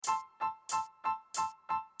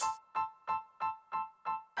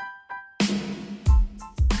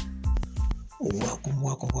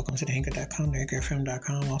Welcome to the Anchor.com, the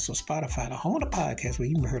AnchorFM.com, also Spotify, the home of the podcast where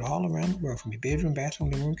you can be heard all around the world from your bedroom,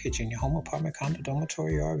 bathroom, living room, kitchen, your home, apartment, condo,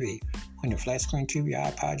 dormitory, or RV, on your flat screen TV,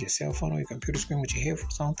 iPod, your cell phone, or your computer screen with your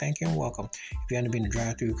headphones on. Thank you and welcome. If you haven't been to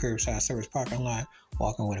drive-through, curbside service, parking lot,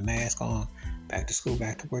 walking with a mask on, back to school,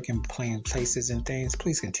 back to work, in plain places and things,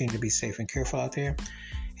 please continue to be safe and careful out there.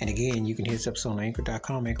 And again, you can hit us up on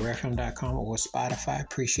Anchor.com, mccrae.com, or Spotify.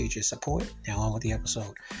 Appreciate your support. Now on with the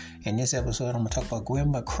episode. In this episode, I'm going to talk about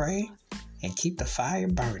Gwen McCrae and Keep the Fire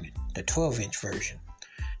Burning, the 12-inch version.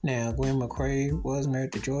 Now, Gwen McCrae was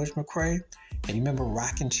married to George McCrae. And you remember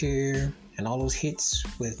Rocking Chair and all those hits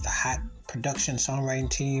with the hot production songwriting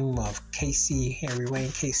team of Harry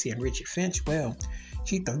Wayne Casey, and Richard Finch? Well,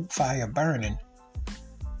 Keep the Fire Burning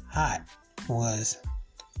Hot was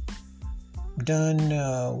done.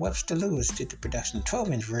 Webster Lewis did the production. The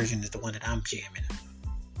 12-inch version is the one that I'm jamming.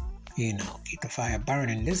 Keep the Fire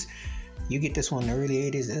Burning. You get this one in the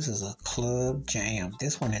early 80s. This is a club jam.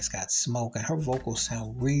 This one has got smoke, and her vocals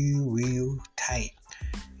sound real tight.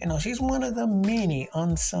 She's one of the many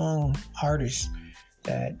unsung artists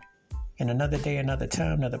that in another day, another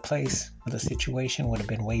time, another place, the situation would have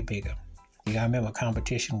been way bigger. You gotta remember,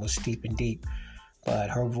 competition was steep and deep.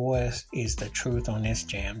 But her voice is the truth on this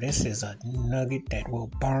jam. This is a nugget that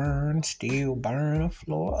will still burn the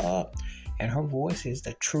floor up. And her voice is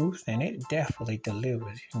the truth, and it definitely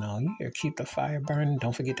delivers. You hear Keep the Fire Burning.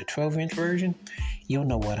 Don't forget the 12-inch version. You'll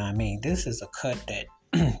know what I mean. This is a cut that,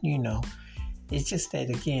 it's just that,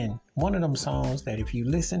 again, one of them songs that if you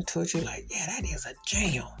listen to it, you're like, yeah, that is a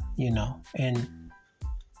jam, And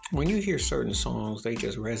when you hear certain songs, they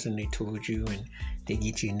just resonate towards you, and they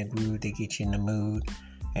get you in the groove, they get you in the mood,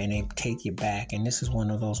 and they take you back. And this is one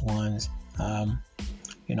of those ones.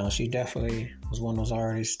 She definitely was one of those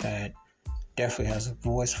artists that definitely has a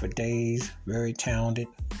voice for days, very talented.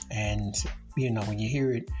 And, when you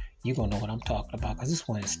hear it, you're going to know what I'm talking about, because this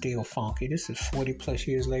one is still funky. This is 40 plus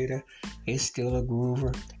years later. It's still a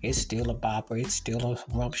groover. It's still a bopper. It's still a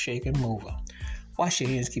rump shaking mover. Wash your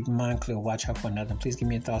hands, keep your mind clear, watch out for another. Please give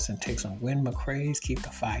me your thoughts and takes on Gwen McCrae's Keep the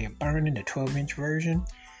Fire Burning, the 12-inch version.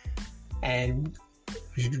 And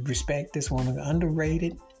respect this one,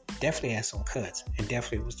 underrated. Definitely has some cuts, and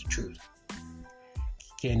definitely was the truth.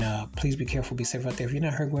 Again, please be careful, be safe out there. If you've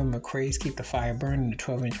not heard Gwen McCrae's Keep the Fire Burning, the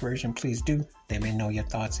 12-inch version, please do. Let me know your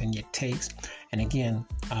thoughts and your takes. And again,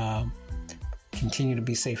 continue to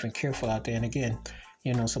be safe and careful out there. And again,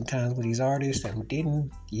 sometimes with these artists who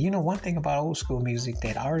didn't, one thing about old school music,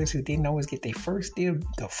 that artists who didn't always get their first deal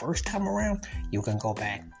the first time around, you can go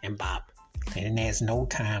back and bop. And there's no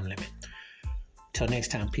time limit. Till next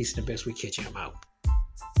time, peace and the best. We catch you out.